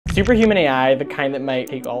Superhuman AI, the kind that might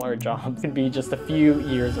take all our jobs, could be just a few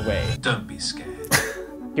years away. Don't be scared.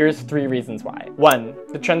 Here's 3 reasons why. 1,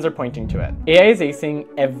 the trends are pointing to it. AI is acing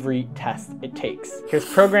every test it takes. Here's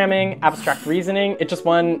programming, abstract reasoning, it just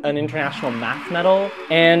won an international math medal,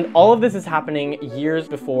 and all of this is happening years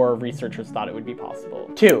before researchers thought it would be possible.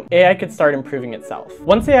 2, AI could start improving itself.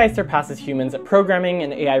 Once AI surpasses humans at programming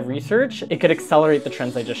and AI research, it could accelerate the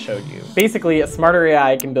trends I just showed you. Basically, a smarter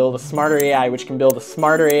AI can build a smarter AI, which can build a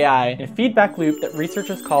smarter AI, in a feedback loop that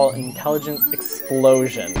researchers call an intelligence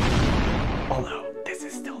explosion. Although,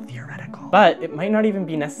 but it might not even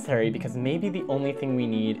be necessary because maybe the only thing we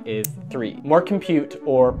need is 3, more compute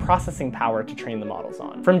or processing power to train the models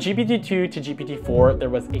on. From GPT-2 to GPT-4, there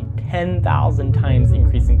was a 10,000 times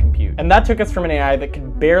increase in compute. And that took us from an AI that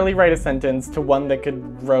could barely write a sentence to one that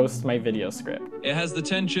could roast my video script. It has the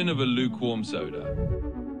tension of a lukewarm soda.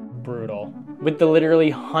 Brutal. With the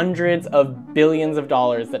literally hundreds of billions of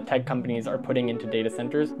dollars that tech companies are putting into data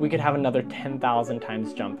centers, we could have another 10,000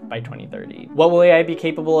 times jump by 2030. What will AI be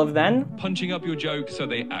capable of then? Punching up your joke so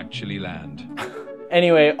they actually land.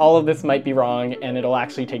 Anyway, all of this might be wrong and it'll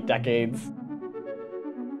actually take decades.